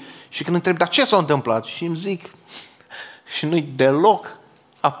copii. Și când întreb, dar ce s-a întâmplat? Și îmi zic, și nu-i deloc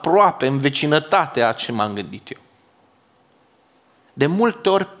aproape în vecinătatea a ce m-am gândit eu. De multe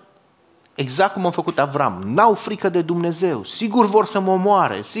ori, exact cum a făcut Avram, n-au frică de Dumnezeu, sigur vor să mă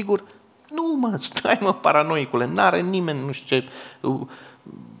omoare, sigur, Nu mă, stai mă, paranoicule, n-are nimeni, nu știu ce,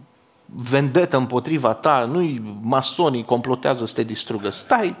 vendetă împotriva ta, nu-i masonii complotează să te distrugă.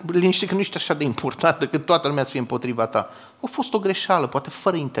 Stai, liniște că nu ești așa de important decât toată lumea să fie împotriva ta. A fost o greșeală, poate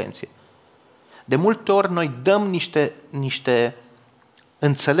fără intenție. De multe ori noi dăm niște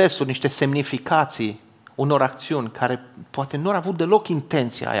înțelesuri, niște semnificații unor acțiuni care poate nu au avut deloc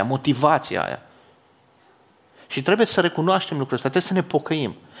intenția aia, motivația aia. Și trebuie să recunoaștem lucrul ăsta, trebuie să ne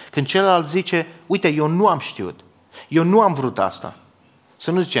pocăim. Când celălalt zice, uite, eu nu am știut, eu nu am vrut asta.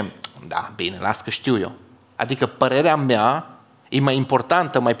 Să nu zicem, da, bine, las că știu eu. Adică părerea mea e mai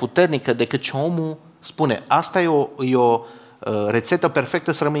importantă, mai puternică decât ce omul spune. Asta e o rețetă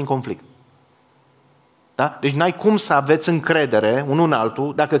perfectă să rămâi în conflict. Da? Deci n-ai cum să aveți încredere unul în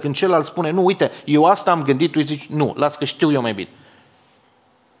altul dacă când celălalt spune, nu, uite, eu asta am gândit, tu îi zici, nu, las că știu eu mai bine.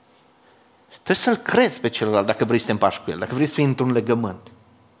 Trebuie să-l crezi pe celălalt dacă vrei să te împaci cu el, dacă vrei să fii într-un legământ.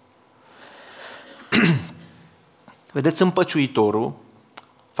 Vedeți, împăciuitorul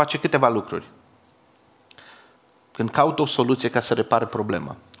face câteva lucruri. Când caută o soluție ca să repare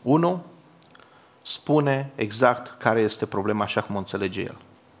problema. 1. Spune exact care este problema așa cum o înțelege el.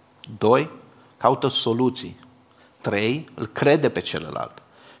 2. Caută soluții. 3. Îl crede pe celălalt.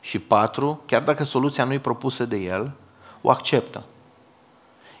 Și 4. Chiar dacă soluția nu e propusă de el, o acceptă.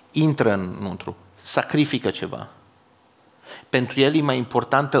 Intră înăuntru, sacrifică ceva. Pentru el e mai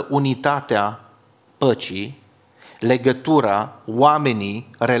importantă unitatea păcii, legătura, oamenii,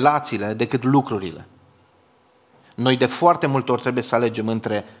 relațiile, decât lucrurile. Noi de foarte multe ori trebuie să alegem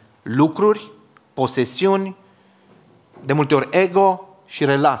între lucruri, posesiuni, de multe ori ego și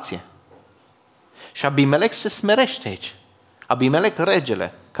relație. Și Abimelec se smerește aici. Abimelec,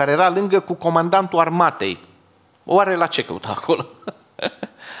 regele, care era lângă cu comandantul armatei. Oare la ce căuta acolo?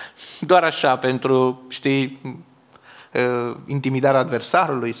 Doar așa, pentru, intimidarea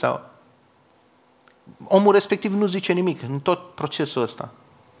adversarului sau... Omul respectiv nu zice nimic în tot procesul ăsta.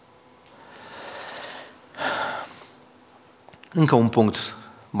 Încă un punct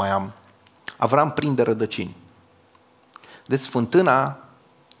mai am. Avram prinde rădăcini. Deci fântâna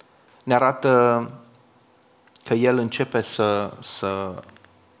ne arată că el începe să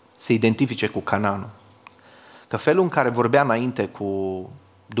se identifice cu Cananul. Că felul în care vorbea înainte cu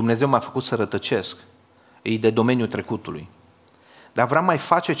Dumnezeu m-a făcut să rătăcesc, e de domeniul trecutului. Dar Avram mai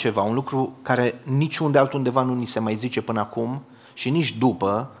face ceva, un lucru care niciunde altundeva nu ni se mai zice până acum și nici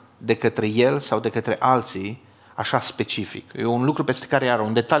după, de către el sau de către alții, așa specific. E un lucru peste care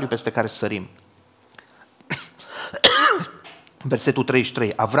un detaliu peste care sărim. Versetul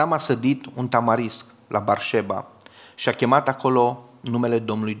 33. Avram a sădit un tamarisc la Barșeba și a chemat acolo numele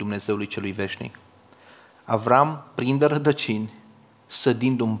Domnului Dumnezeului Celui Veșnic. Avram prinde rădăcini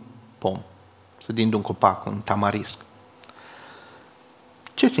sădind un pom, sădind un copac, un tamarisc.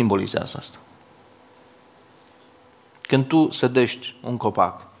 Ce simbolizează asta? Când tu sădești un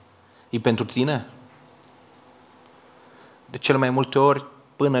copac, e pentru tine? De cele mai multe ori,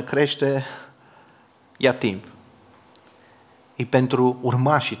 până crește, ia timp. E pentru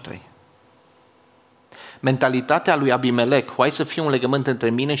urmașii tăi. Mentalitatea lui Abimelec, hai să fie un legământ între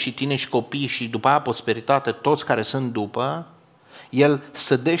mine și tine și copii și după aia prosperitate, toți care sunt după, el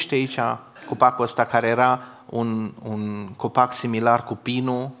sădește aici copacul ăsta care era un copac similar cu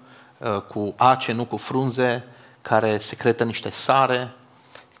pinul, cu ace, nu cu frunze, care secretă niște sare,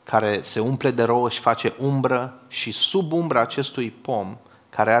 care se umple de rouă și face umbră și sub umbra acestui pom,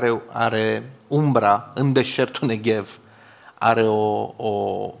 care are umbra în deșertul Negev, are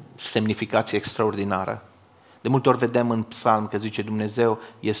o semnificație extraordinară. De multe ori vedem în psalm că zice Dumnezeu,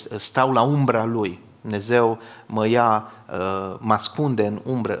 stau la umbra Lui. Dumnezeu mă ia, mă ascunde în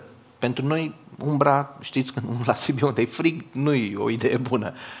umbră. Pentru noi, umbra, știți, când la Sibiu unde e frig, nu e o idee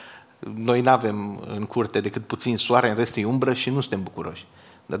bună. Noi nu avem în curte decât puțin soare, în rest e umbră și nu suntem bucuroși.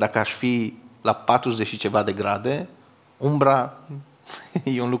 Dar dacă aș fi la 40 și ceva de grade, umbra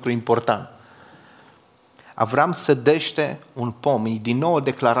e un lucru important. Avram sădește un pom, e din nou o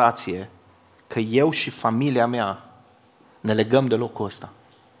declarație că eu și familia mea ne legăm de locul ăsta.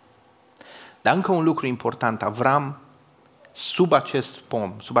 Dar încă un lucru important, Avram, sub acest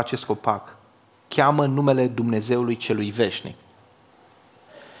pom, sub acest copac, cheamă numele Dumnezeului Celui Veșnic.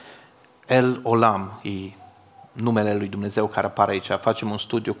 El Olam e numele lui Dumnezeu care apare aici. Facem un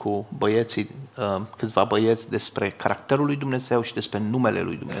studiu cu băieții, câțiva băieți despre caracterul lui Dumnezeu și despre numele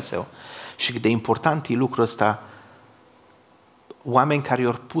lui Dumnezeu. Și cât de important e lucrul ăsta, oameni care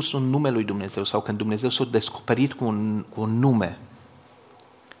i-au pus un nume lui Dumnezeu sau când Dumnezeu s-a descoperit cu un nume.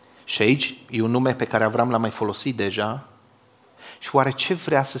 Și aici e un nume pe care Avram l-a mai folosit deja. Și oare ce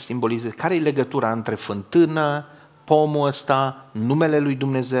vrea să simbolizeze? Care e legătura între fântână, pomul ăsta, numele lui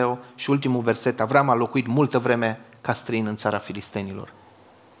Dumnezeu și ultimul verset, Avram a locuit multă vreme ca străin în țara filistenilor.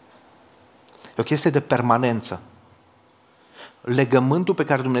 E o chestie de permanență. Legământul pe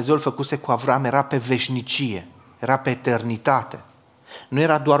care Dumnezeu îl făcuse cu Avram era pe veșnicie, era pe eternitate. Nu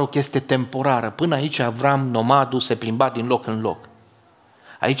era doar o chestie temporară. Până aici Avram, nomadul, se plimba din loc în loc.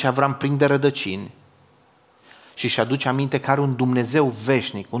 Aici Avram prinde rădăcini și își aduce aminte că are un Dumnezeu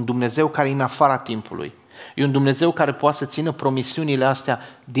veșnic, un Dumnezeu care e în afara timpului. E un Dumnezeu care poate să țină promisiunile astea.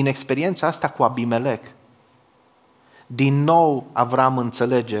 Din experiența asta cu Abimelec, din nou Avram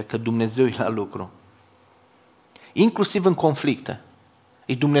înțelege că Dumnezeu e la lucru. Inclusiv în conflicte.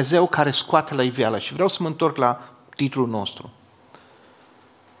 E Dumnezeu care scoate la iveală. Și vreau să mă întorc la titlul nostru.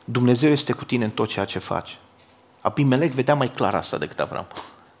 Dumnezeu este cu tine în tot ceea ce faci. Abimelec vedea mai clar asta decât Avram.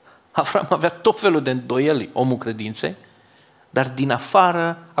 Avram avea tot felul de îndoieli, omul credinței, dar din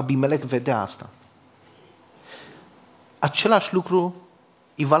afară Abimelec vedea asta. Același lucru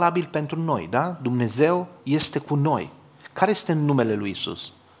e valabil pentru noi, da? Dumnezeu este cu noi. Care este numele lui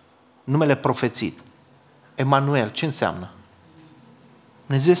Isus? Numele profețit. Emanuel, ce înseamnă?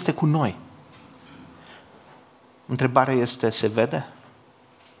 Dumnezeu este cu noi. Întrebarea este, se vede?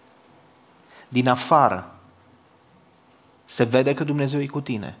 Din afară, se vede că Dumnezeu e cu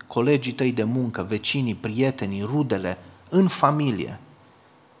tine. Colegii tăi de muncă, vecinii, prietenii, rudele, în familie.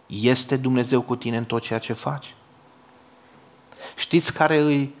 Este Dumnezeu cu tine în tot ceea ce faci? Știți care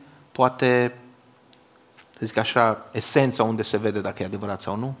îi poate, să zic așa, esența unde se vede dacă e adevărat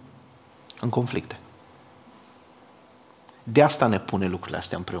sau nu? În conflicte. De asta ne pune lucrurile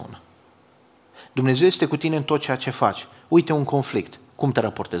astea împreună. Dumnezeu este cu tine în tot ceea ce faci. Uite un conflict. Cum te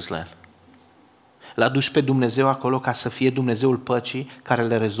raportezi la el? L-aduci pe Dumnezeu acolo ca să fie Dumnezeul păcii care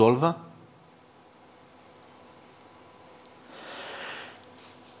le rezolvă?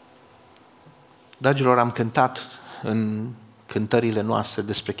 Dragilor, am cântat în cântările noastre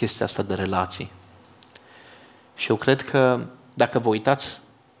despre chestia asta de relații. Și eu cred că dacă vă uitați,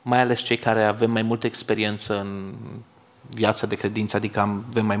 mai ales cei care avem mai multă experiență în viața de credință, adică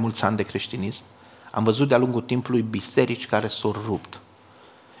avem mai mulți ani de creștinism, am văzut de-a lungul timpului biserici care s-au rupt.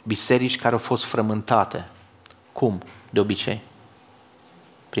 Biserici care au fost frământate. Cum? De obicei?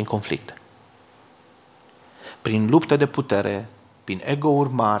 Prin conflicte. Prin luptă de putere, prin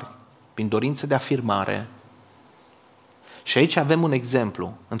ego-uri mari, prin dorință de afirmare. Și aici avem un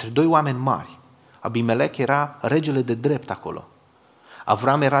exemplu între doi oameni mari. Abimelec era regele de drept acolo.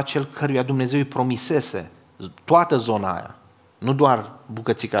 Avram era cel căruia Dumnezeu îi promisese toată zona aia, nu doar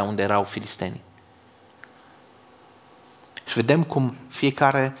bucățica unde erau filistenii. Și vedem cum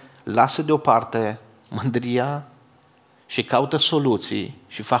fiecare lasă deoparte mândria și caută soluții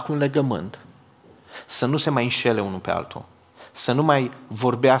și fac un legământ să nu se mai înșele unul pe altul, să nu mai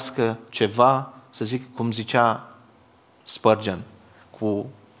vorbească ceva, să zic cum zicea Spurgeon, cu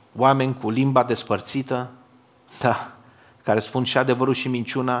oameni cu limba despărțită, da, care spun și adevărul și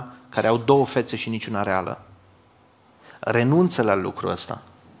minciuna, care au două fețe și niciuna reală. Renunță la lucrul ăsta.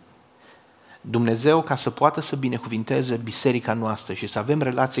 Dumnezeu, ca să poată să binecuvinteze biserica noastră și să avem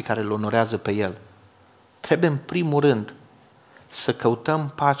relații care îl onorează pe El, trebuie în primul rând să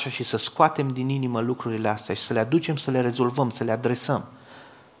căutăm pacea și să scoatem din inimă lucrurile astea și să le aducem, să le rezolvăm, să le adresăm.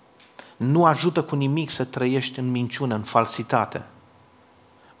 Nu ajută cu nimic să trăiești în minciună, în falsitate.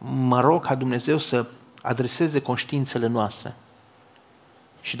 Mă rog ca Dumnezeu să adreseze conștiințele noastre.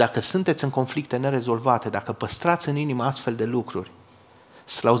 Și dacă sunteți în conflicte nerezolvate, dacă păstrați în inimă astfel de lucruri,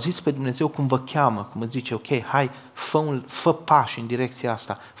 să-L auziți pe Dumnezeu cum vă cheamă, cum îți zice, ok, hai, fă pași în direcția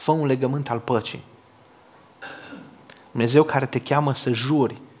asta, fă un legământ al păcii. Dumnezeu care te cheamă să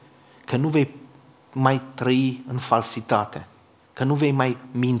juri că nu vei mai trăi în falsitate, că nu vei mai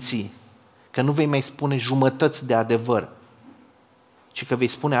minți, că nu vei mai spune jumătăți de adevăr, ci că vei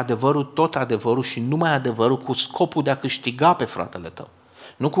spune adevărul, tot adevărul și numai adevărul cu scopul de a câștiga pe fratele tău.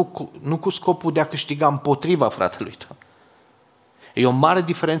 Nu cu scopul de a câștiga împotriva fratelui tău. E o mare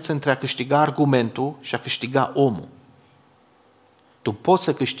diferență între a câștiga argumentul și a câștiga omul. Tu poți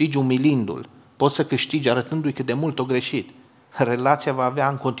să câștigi umilindu-l, poți să câștigi arătându-i cât de mult o greșit. Relația va avea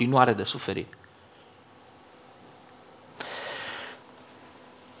în continuare de suferit.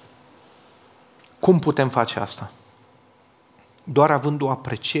 Cum putem face asta? Doar având o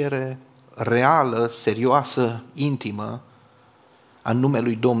apreciere reală, serioasă, intimă a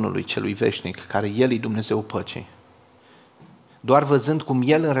numelui Domnului celui veșnic, care El e Dumnezeu păcii. Doar văzând cum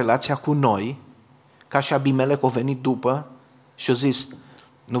El în relația cu noi, ca și Abimelec a venit după și a zis,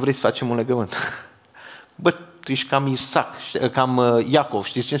 nu vrei să facem un legământ? Bă, tu ești cam Isaac, cam Iacov,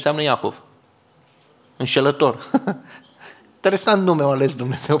 știți ce înseamnă Iacov? Înșelător. Interesant nume a ales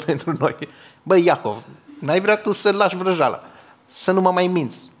Dumnezeu pentru noi. Bă, Iacov, N-ai vrea tu să lași vrăjala, să nu mă mai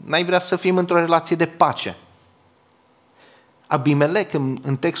minți. N-ai vrea să fim într-o relație de pace. Abimelec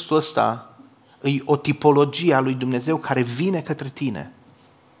în textul ăsta e o tipologie a lui Dumnezeu care vine către tine.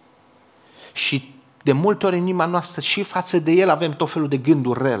 Și de multe ori în inima noastră și față de el avem tot felul de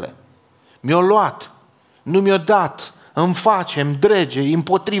gânduri rele. Mi-a luat, nu mi-a dat, îmi face, îmi drege,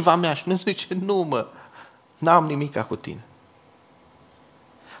 împotriva mea. Și Dumnezeu zice, nu mă, n-am nimica cu tine.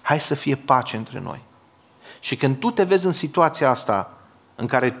 Hai să fie pace între noi. Și când tu te vezi în situația asta, în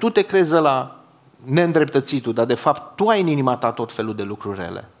care tu te crezi la neîndreptățitul, dar de fapt tu ai în inima ta tot felul de lucruri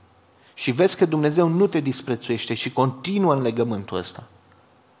rele și vezi că Dumnezeu nu te disprețuiește și continuă în legământul ăsta.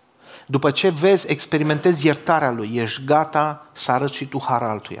 După ce vezi, experimentezi iertarea Lui, ești gata să arăți și tu har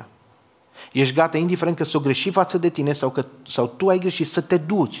altuia. Ești gata, indiferent că s-o greși față de tine sau tu ai greșit, să te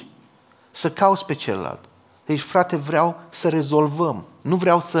duci, să cauți pe celălalt. Deci, frate, vreau să rezolvăm, nu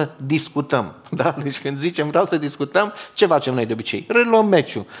vreau să discutăm. Da? Deci când zicem vreau să discutăm, ce facem noi de obicei? Reluăm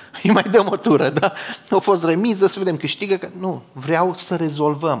meciul, îi mai dăm o tură, da? A fost remiză, să vedem câștigă. Nu, vreau să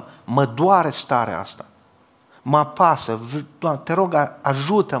rezolvăm. Mă doare starea asta. Mă apasă, te rog,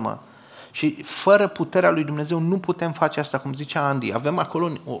 ajută-mă. Și fără puterea lui Dumnezeu nu putem face asta, cum zicea Andy. Avem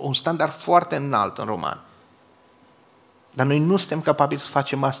acolo un standard foarte înalt în roman. Dar noi nu suntem capabili să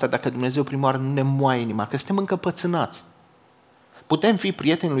facem asta dacă Dumnezeu prima oară nu ne moaie inima, că suntem încăpățânați. Putem fi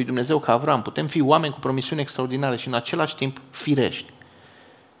prieteni lui Dumnezeu ca Avram, putem fi oameni cu promisiuni extraordinare și în același timp firești.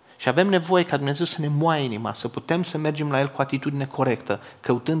 Și avem nevoie ca Dumnezeu să ne moaie inima, să putem să mergem la El cu atitudine corectă,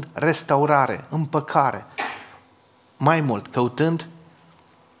 căutând restaurare, împăcare. Mai mult, căutând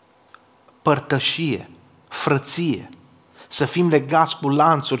părtășie, frăție, să fim legați cu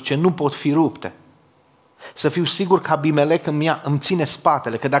lanțuri ce nu pot fi rupte. Să fiu sigur că Abimelec îmi ține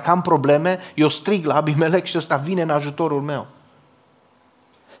spatele, că dacă am probleme, eu strig la Abimelec și ăsta vine în ajutorul meu.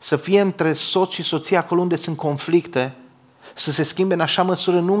 Să fie între soț și soție acolo unde sunt conflicte, să se schimbe în așa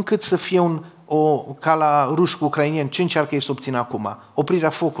măsură, nu încât să fie ca la ruși cu ucrainieni. Ce încearcă ei să obțină acum? Oprirea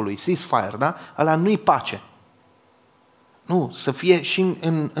focului, ceasefire, da? Ăla nu-i pace. Nu, să fie și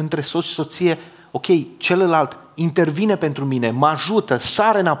între soț și soție, ok, celălalt intervine pentru mine, mă ajută,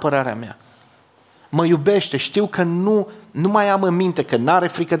 sare în apărarea mea. Mă iubește, știu că nu mai am în minte că n-are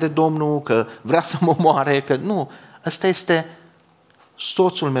frică de Domnul, că vrea să mă moare, că nu. Ăsta este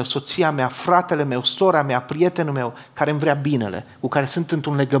soțul meu, soția mea, fratele meu, sora mea, prietenul meu, care îmi vrea binele, cu care sunt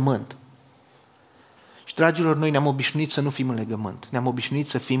într-un legământ. Și, dragilor, noi ne-am obișnuit să nu fim în legământ. Ne-am obișnuit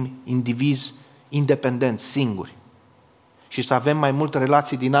să fim indivizi independenți, singuri. Și să avem mai multe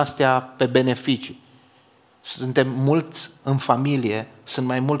relații din astea pe beneficii. Suntem mulți în familie, sunt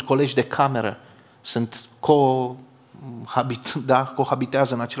mai mulți colegi de cameră,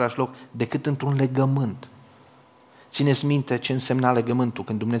 cohabitează în același loc, decât într-un legământ. Țineți minte ce însemna legământul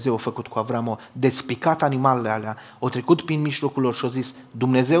când Dumnezeu a făcut cu Avram, a despicat animalele alea, a trecut prin mijlocul lor și a zis,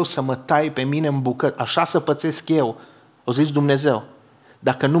 Dumnezeu să mă tai pe mine în bucăți, așa să pățesc eu. A zis Dumnezeu,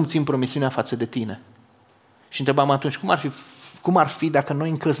 dacă nu-mi țin promisiunea față de tine. Și întrebam atunci, cum ar fi dacă noi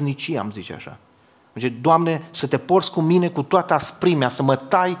în căsnicie am zice așa? Zice, Doamne, să te porți cu mine cu toată asprimea, să mă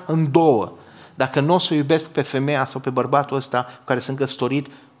tai în două. Dacă nu o să iubesc pe femeia sau pe bărbatul ăsta cu care sunt căsătorit,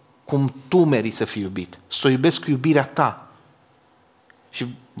 cum tu meriți să fii iubit. Să o iubesc cu iubirea ta.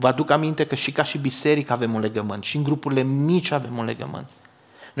 Și vă aduc aminte că și ca și biserică avem un legământ, și în grupurile mici avem un legământ.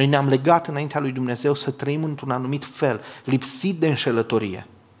 Noi ne-am legat înaintea lui Dumnezeu să trăim într-un anumit fel, lipsit de înșelătorie.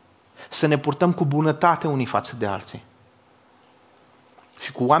 Să ne purtăm cu bunătate unii față de alții.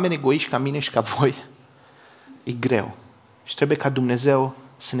 Și cu oameni egoiști ca mine și ca voi, e greu. Și trebuie ca Dumnezeu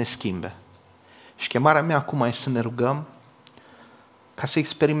să ne schimbe. Și chemarea mea acum e să ne rugăm ca să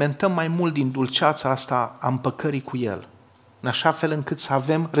experimentăm mai mult din dulceața asta a împăcării cu El, în așa fel încât să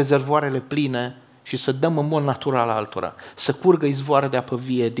avem rezervoarele pline și să dăm în mod natural altora, să curgă izvoare de apă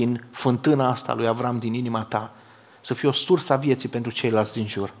vie din fântâna asta lui Avram din inima ta, să fie o sursă a vieții pentru ceilalți din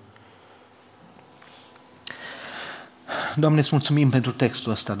jur. Doamne, îți mulțumim pentru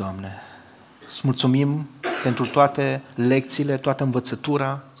textul ăsta, Doamne. Îți mulțumim pentru toate lecțiile, toată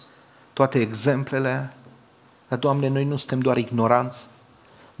învățătura, toate exemplele. Dar, Doamne, noi nu suntem doar ignoranți.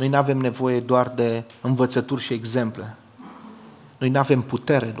 Noi nu avem nevoie doar de învățături și exemple. Noi nu avem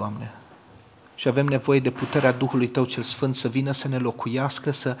putere, Doamne. Și avem nevoie de puterea Duhului Tău cel Sfânt să vină să ne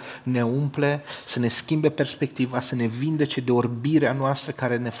locuiască, să ne umple, să ne schimbe perspectiva, să ne vindece de orbirea noastră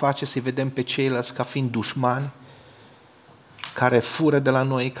care ne face să-i vedem pe ceilalți ca fiind dușmani, care fură de la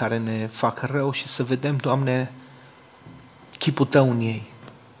noi, care ne fac rău și să vedem, Doamne, chipul Tău în ei.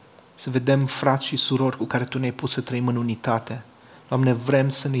 Să vedem frați și surori cu care Tu ne-ai pus să trăim în unitate. Doamne, vrem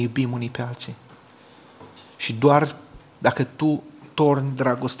să ne iubim unii pe alții. Și doar dacă Tu torni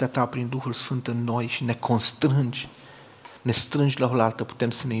dragostea Ta prin Duhul Sfânt în noi și ne constrângi, ne strângi la oaltă, putem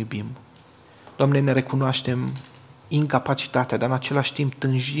să ne iubim. Doamne, ne recunoaștem incapacitatea, dar în același timp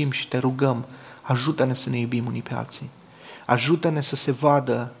tânjim și Te rugăm, ajută-ne să ne iubim unii pe alții. Ajută-ne să se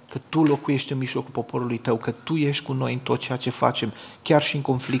vadă că Tu locuiești în mijlocul poporului Tău, că Tu ești cu noi în tot ceea ce facem, chiar și în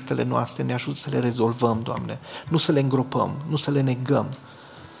conflictele noastre, ne ajută să le rezolvăm, Doamne, nu să le îngropăm, nu să le negăm,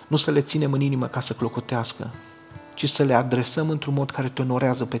 nu să le ținem în inimă ca să clocotească, ci să le adresăm într-un mod care Te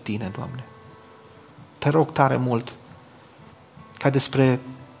onorează pe Tine, Doamne. Te rog tare mult ca despre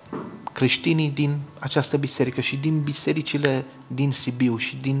creștinii din această biserică și din bisericile din Sibiu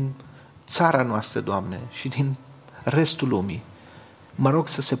și din țara noastră, Doamne, și din restul lumii, mă rog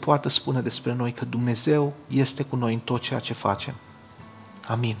să se poată spune despre noi că Dumnezeu este cu noi în tot ceea ce facem.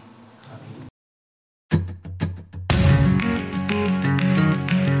 Amin.